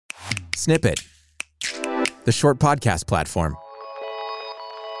Snippet, the short podcast platform.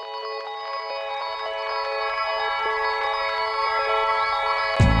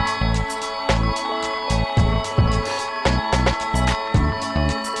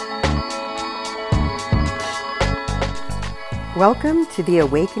 Welcome to The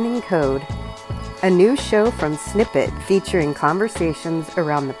Awakening Code, a new show from Snippet featuring conversations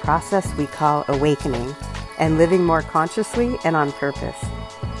around the process we call awakening and living more consciously and on purpose.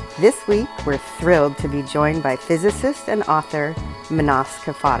 This week, we're thrilled to be joined by physicist and author Menas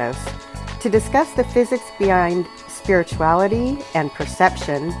Kafatos to discuss the physics behind spirituality and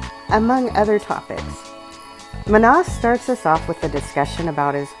perception, among other topics. Menas starts us off with a discussion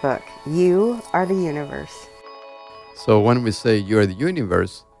about his book, You Are the Universe. So when we say you're the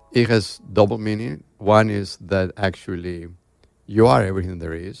universe, it has double meaning. One is that actually you are everything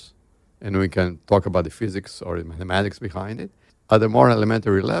there is, and we can talk about the physics or the mathematics behind it. At a more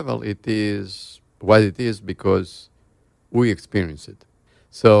elementary level, it is what it is because we experience it.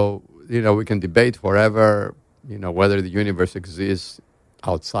 So, we can debate forever, whether the universe exists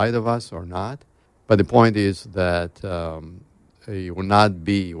outside of us or not. But the point is that it would not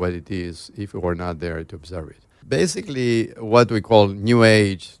be what it is if we were not there to observe it. Basically, what we call New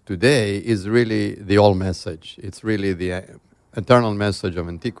Age today is really the old message. It's really the eternal message of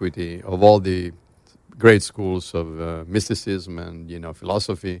antiquity, of all the great schools of mysticism and,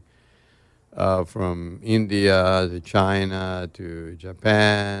 philosophy, from India to China to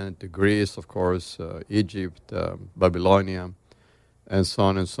Japan to Greece, of course, Egypt, Babylonia, and so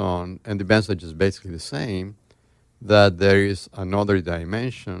on and so on. And the message is basically the same, that there is another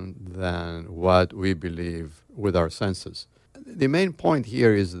dimension than what we believe with our senses. The main point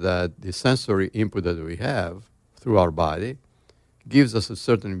here is that the sensory input that we have through our body gives us a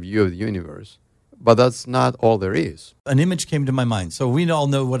certain view of the universe, but that's not all there is. An image came to my mind. So we all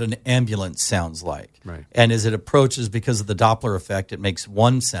know what an ambulance sounds like. Right. And as it approaches, because of the Doppler effect, it makes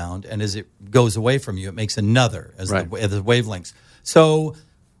one sound, and as it goes away from you, it makes another as right. the wavelengths. So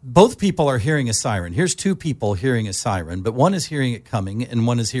both people are hearing a siren. Here's two people hearing a siren, but one is hearing it coming and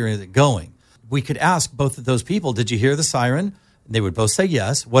one is hearing it going. We could ask both of those people, did you hear the siren? They would both say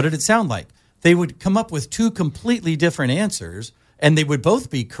yes. What did it sound like? They would come up with two completely different answers, and they would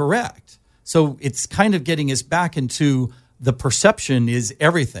both be correct. So it's kind of getting us back into the perception is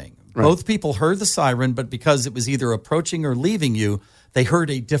everything. Right. Both people heard the siren, but because it was either approaching or leaving you, they heard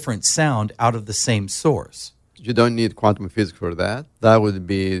a different sound out of the same source. You don't need quantum physics for that. That would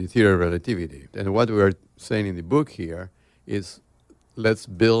be the theory of relativity. And what we are saying in the book here is let's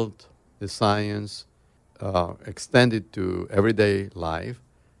build the science, extend it to everyday life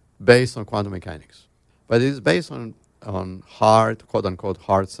based on quantum mechanics. But it's based on hard, quote-unquote,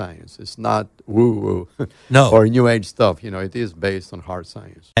 hard science. It's not woo-woo no. or New Age stuff. It is based on hard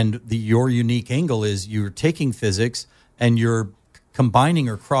science. And your unique angle is you're taking physics and you're combining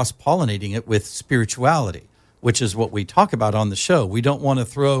or cross-pollinating it with spirituality, which is what we talk about on the show. We don't want to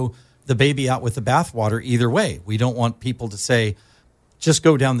throw the baby out with the bathwater either way. We don't want people to say, just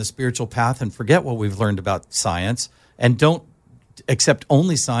go down the spiritual path and forget what we've learned about science, and don't accept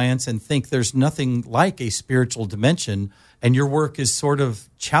only science and think there's nothing like a spiritual dimension. And your work is sort of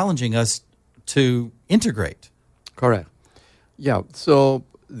challenging us to integrate. Correct. Yeah. So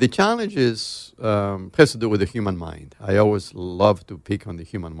the challenge has to do with the human mind. I always love to pick on the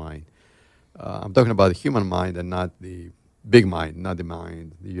human mind. I'm talking about the human mind and not the big mind, not the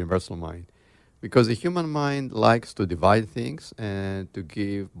universal mind. Because the human mind likes to divide things and to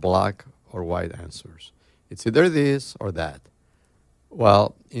give black or white answers. It's either this or that.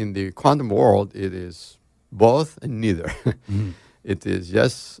 Well, in the quantum world, it is both and neither. Mm-hmm. It is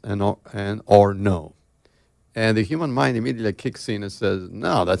yes and or no. And the human mind immediately kicks in and says,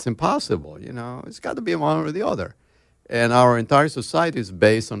 no, that's impossible. It's got to be one or the other. And our entire society is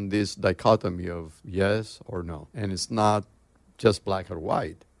based on this dichotomy of yes or no. And it's not just black or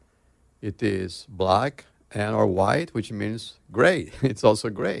white. It is black and or white, which means gray. It's also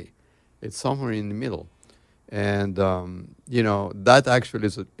gray. It's somewhere in the middle. And, that actually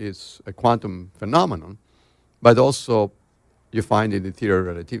is a quantum phenomenon, but also you find it in the theory of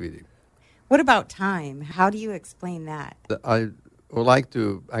relativity. What about time? How do you explain that? I would like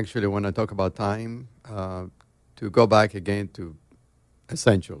to, actually, when I talk about time, to go back again to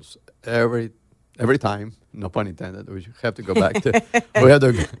essentials. Every time, no pun intended, we have to go back to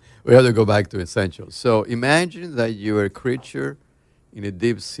we have to go back to essentials. So imagine that you're a creature in a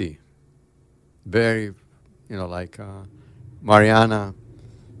deep sea, very, like Mariana,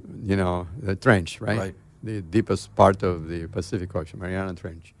 the trench, right? Right. The deepest part of the Pacific Ocean, Mariana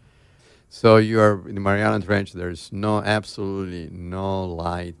Trench. So you are in the Mariana Trench. There's absolutely no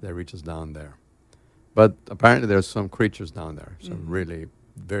light that reaches down there. But apparently there's some creatures down there, some really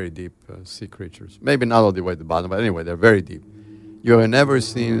very deep sea creatures. Maybe not all the way to the bottom, but anyway, they're very deep. You have never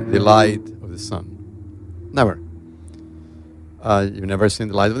seen the light of the sun. Never. You've never seen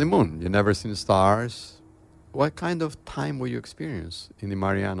the light of the moon. You've never seen stars. What kind of time will you experience in the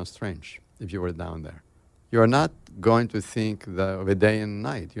Marianas Trench if you were down there? You're not going to think of a day and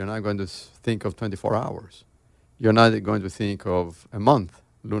night. You're not going to think of 24 hours. You're not going to think of a month,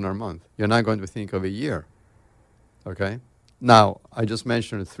 lunar month. You're not going to think of a year. Okay? Now, I just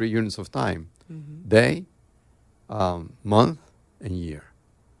mentioned 3 units of time. Day, month, and year.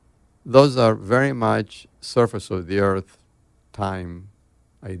 Those are very much surface of the earth time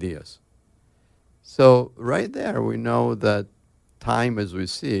ideas. So right there we know that time as we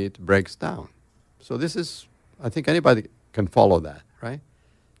see it breaks down. So this is, I think anybody can follow that, right?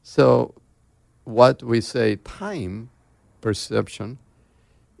 So what we say time perception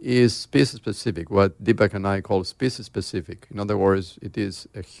is species specific, what Deepak and I call species specific. In other words, it is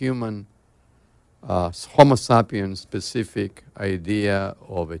a human Homo sapiens specific idea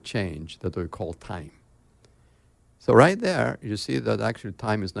of a change that we call time. So right there, you see that actually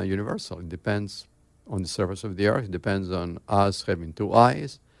time is not universal. It depends on the surface of the earth. It depends on us having 2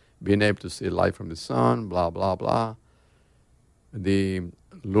 eyes, being able to see light from the sun, blah, blah, blah. The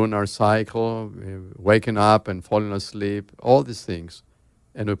lunar cycle, waking up and falling asleep, all these things.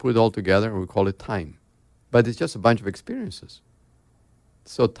 And we put it all together and we call it time. But it's just a bunch of experiences.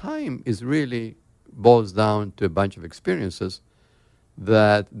 So time is really boils down to a bunch of experiences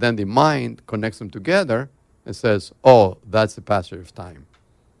that then the mind connects them together and says, oh, that's the passage of time.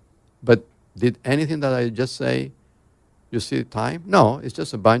 But did anything that I just say, you see time? No, it's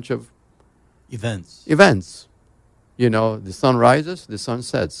just a bunch of events. You know, the sun rises, the sun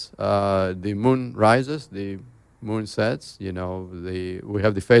sets. The moon rises, the moon sets. You know, we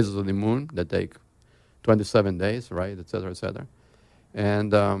have the phases of the moon that take 27 days, right, et cetera, et cetera.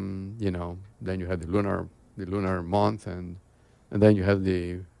 And, you know, then you have the lunar month, and then you have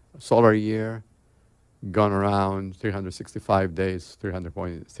the solar year gone around 365 days,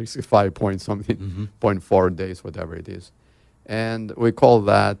 365 point something, 0.4 days, whatever it is. And we call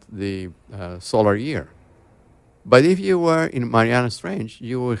that the solar year. But if you were in Mariana Trench,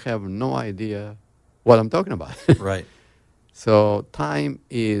 you would have no idea what I'm talking about. Right. So time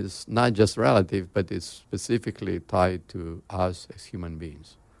is not just relative, but it's specifically tied to us as human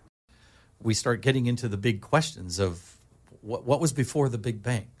beings. We start getting into the big questions of what was before the Big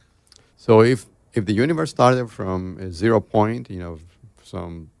Bang. So if the universe started from a 0 point, you know,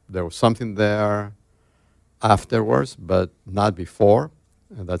 there was something there afterwards, but not before,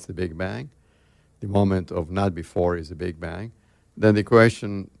 and that's the Big Bang. The moment of not before is the Big Bang. Then the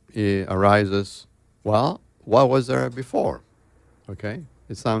question arises, well, what was there before? Okay?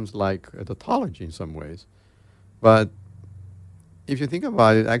 It sounds like a tautology in some ways. But if you think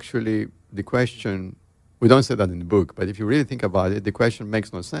about it, actually, the question, we don't say that in the book, but if you really think about it, the question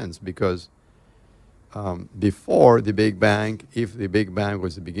makes no sense because before the Big Bang, if the Big Bang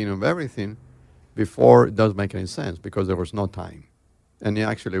was the beginning of everything, before it doesn't make any sense because there was no time. And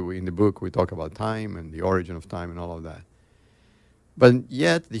actually, in the book, we talk about time and the origin of time and all of that. But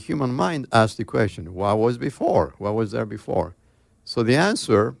yet, the human mind asks the question, what was before? What was there before? So the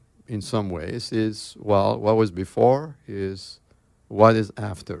answer, in some ways, is, well, what was before is what is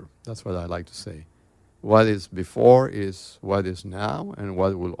after. That's what I like to say. What is before is what is now and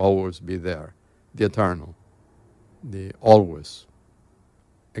what will always be there. The eternal, the always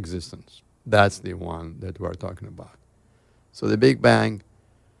existence. That's the one that we're talking about. So the Big Bang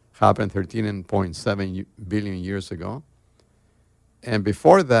happened 13.7 billion years ago. And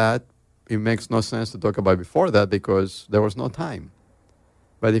before that, it makes no sense to talk about before that because there was no time.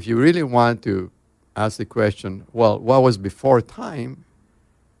 But if you really want to ask the question, well, what was before time?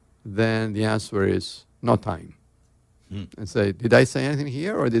 Then the answer is no time. And say, did I say anything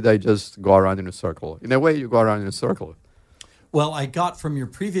here or did I just go around in a circle? In a way, you go around in a circle. Well, I got from your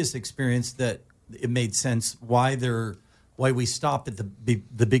previous experience that it made sense why we stopped at the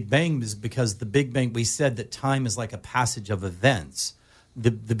Big Bang is because the Big Bang, we said that time is like a passage of events.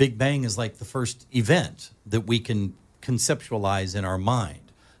 The Big Bang is like the first event that we can conceptualize in our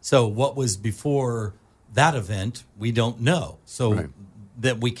mind. So what was before that event, we don't know. So right.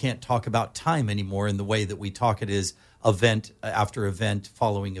 That we can't talk about time anymore in the way that we talk it is event after event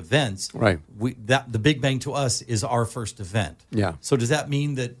following events. Right. The Big Bang to us is our first event. Yeah. So does that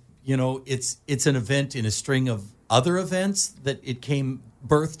mean that, you know, it's an event in a string of other events that it came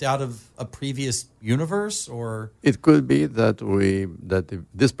birthed out of a previous universe, or It could be that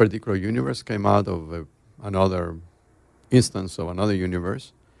this particular universe came out of another instance of another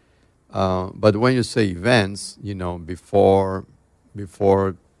universe. But when you say events, before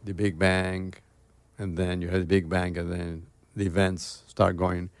the Big Bang, and then you had the Big Bang, and then the events start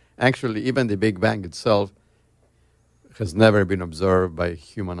going. Actually, even the Big Bang itself has never been observed by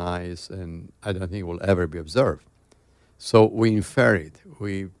human eyes, and I don't think it will ever be observed. So we infer it.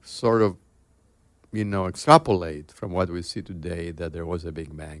 We sort of, extrapolate from what we see today that there was a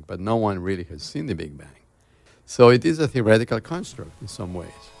Big Bang, but no one really has seen the Big Bang. So it is a theoretical construct in some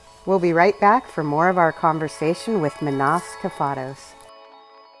ways. We'll be right back for more of our conversation with Menas Kafatos.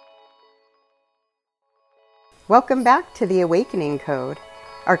 Welcome back to the Awakening Code.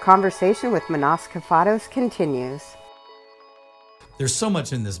 Our conversation with Menas Kafatos continues. there's so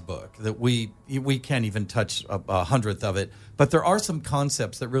much in this book that we can't even touch a hundredth of it. But there are some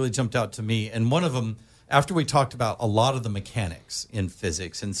concepts that really jumped out to me. And one of them, after we talked about a lot of the mechanics in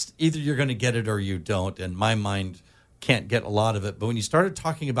physics, and either you're going to get it or you don't, and my mind can't get a lot of it. But when you started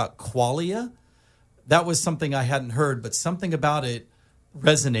talking about qualia, that was something I hadn't heard, but something about it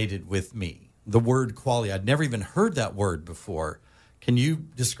resonated with me. The word qualia. I'd never even heard that word before. Can you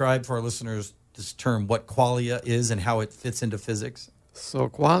describe for our listeners this term, what qualia is and how it fits into physics? So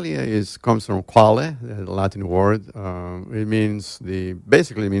qualia comes from quale, the Latin word. It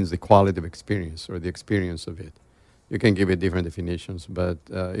basically means the quality of experience or the experience of it. You can give it different definitions, but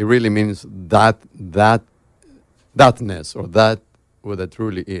it really means thatness or that what it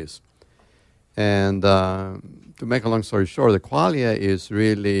truly is. And to make a long story short, the qualia is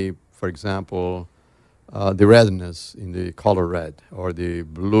really, for example, the redness in the color red, or the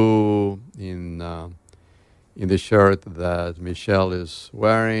blue in the shirt that Michelle is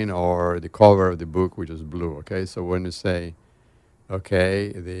wearing, or the cover of the book, which is blue. Okay, so when you say,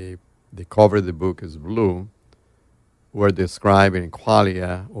 okay, the cover of the book is blue, we're describing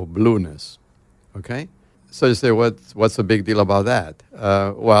qualia or blueness. Okay, so you say, what's the big deal about that?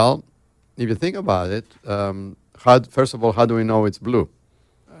 Well, if you think about it, first of all, how do we know it's blue?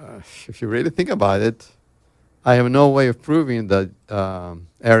 If you really think about it, I have no way of proving that,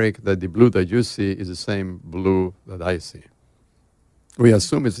 Eric, that the blue that you see is the same blue that I see. We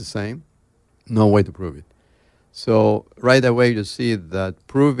assume it's the same. No way to prove it. So right away you see that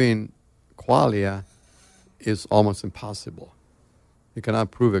proving qualia is almost impossible. You cannot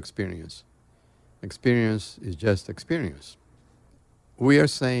prove experience. Experience is just experience. We are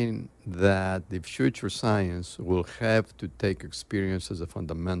saying that the future science will have to take experience as a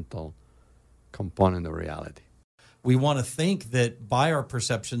fundamental component of reality. We want to think that by our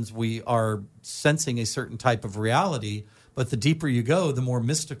perceptions, we are sensing a certain type of reality, but the deeper you go, the more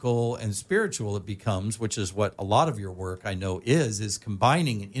mystical and spiritual it becomes, which is what a lot of your work, I know, is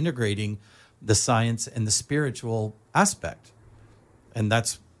combining and integrating the science and the spiritual aspect. And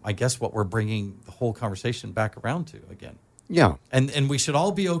that's, I guess, what we're bringing the whole conversation back around to again. Yeah. And we should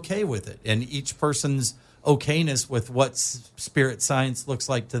all be okay with it, and each person's okayness with what spirit science looks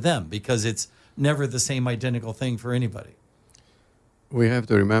like to them, because it's never the same identical thing for anybody. We have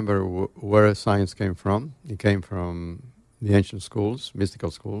to remember where science came from. It came from the ancient schools,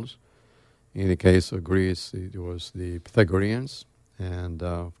 mystical schools. In the case of Greece, it was the Pythagoreans. And,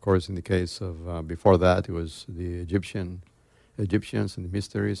 of course, in the case of, before that, it was the Egyptians and the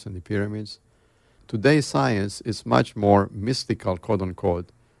mysteries and the pyramids. Today's science is much more mystical, quote-unquote,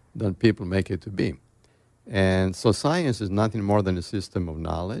 than people make it to be. And so science is nothing more than a system of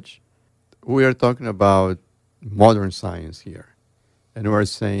knowledge. We are talking about modern science here. And we're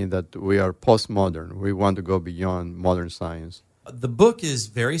saying that we are postmodern. We want to go beyond modern science. The book is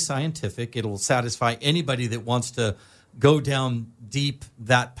very scientific. It'll satisfy anybody that wants to go down deep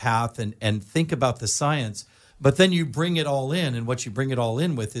that path and think about the science. But then you bring it all in, and what you bring it all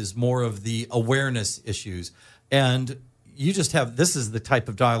in with is more of the awareness issues. And you just have, this is the type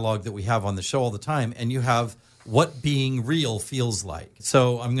of dialogue that we have on the show all the time, and you have what being real feels like.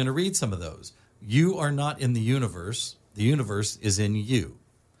 So I'm going to read some of those. You are not in the universe is in you.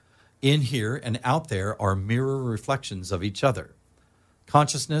 In here and out there are mirror reflections of each other.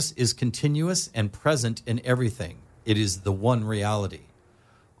 Consciousness is continuous and present in everything. It is the one reality.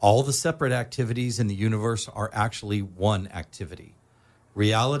 All the separate activities in the universe are actually one activity.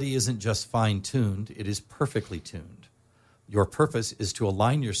 Reality isn't just fine-tuned, it is perfectly tuned. Your purpose is to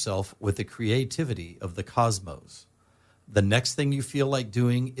align yourself with the creativity of the cosmos. The next thing you feel like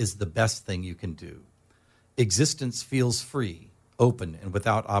doing is the best thing you can do. Existence feels free, open, and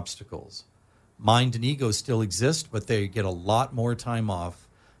without obstacles. Mind and ego still exist, but they get a lot more time off.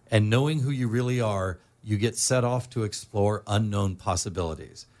 And knowing who you really are you get set off to explore unknown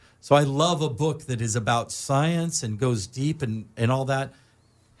possibilities. So I love a book that is about science and goes deep and all that,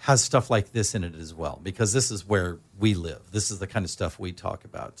 has stuff like this in it as well, because this is where we live. This is the kind of stuff we talk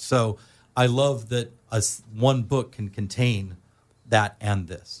about. So I love that one book can contain that and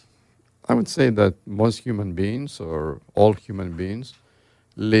this. I would say that most human beings, or all human beings,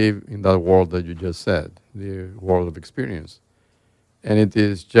 live in that world that you just said, the world of experience. And it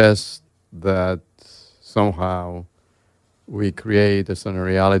is just that somehow we create a certain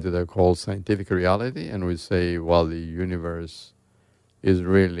reality that called scientific reality, and we say, well, the universe is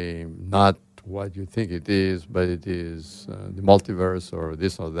really not what you think it is, but it is the multiverse or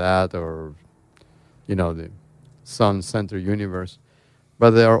this or that, or, the sun-centered universe.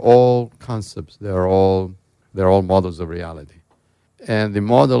 But they are all concepts. They're all models of reality. And the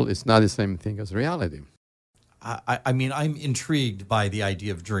model is not the same thing as reality. I mean, I'm intrigued by the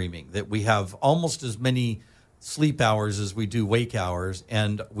idea of dreaming, that we have almost as many sleep hours as we do wake hours,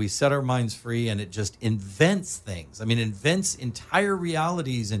 and we set our minds free, and it just invents things. I mean, invents entire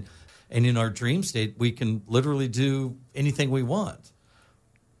realities, and in our dream state, we can literally do anything we want.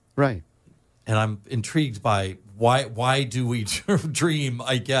 Right. And I'm intrigued by why do we dream,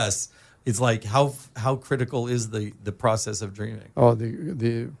 I guess. It's like, how critical is the process of dreaming? Oh,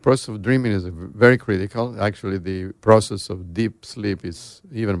 the process of dreaming is very critical. Actually, the process of deep sleep is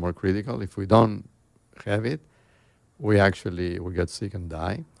even more critical. If we don't have it, we get sick and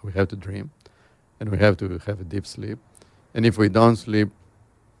die. We have to dream, and we have to have a deep sleep. And if we don't sleep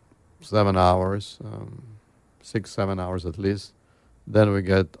 7 hours, 6-7 hours at least, then we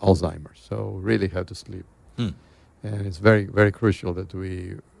get Alzheimer's. So we really have to sleep. And it's very, very crucial that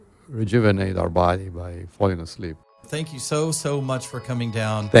we rejuvenate our body by falling asleep. Thank you so much for coming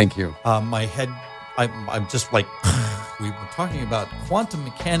down. Thank you. My head, I'm just like, we were talking about quantum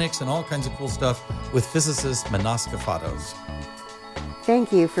mechanics and all kinds of cool stuff with physicist Menas Kafatos.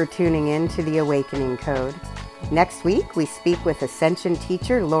 Thank you for tuning in to The Awakening Code. Next week, we speak with Ascension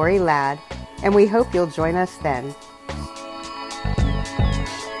teacher Lori Ladd, and we hope you'll join us then.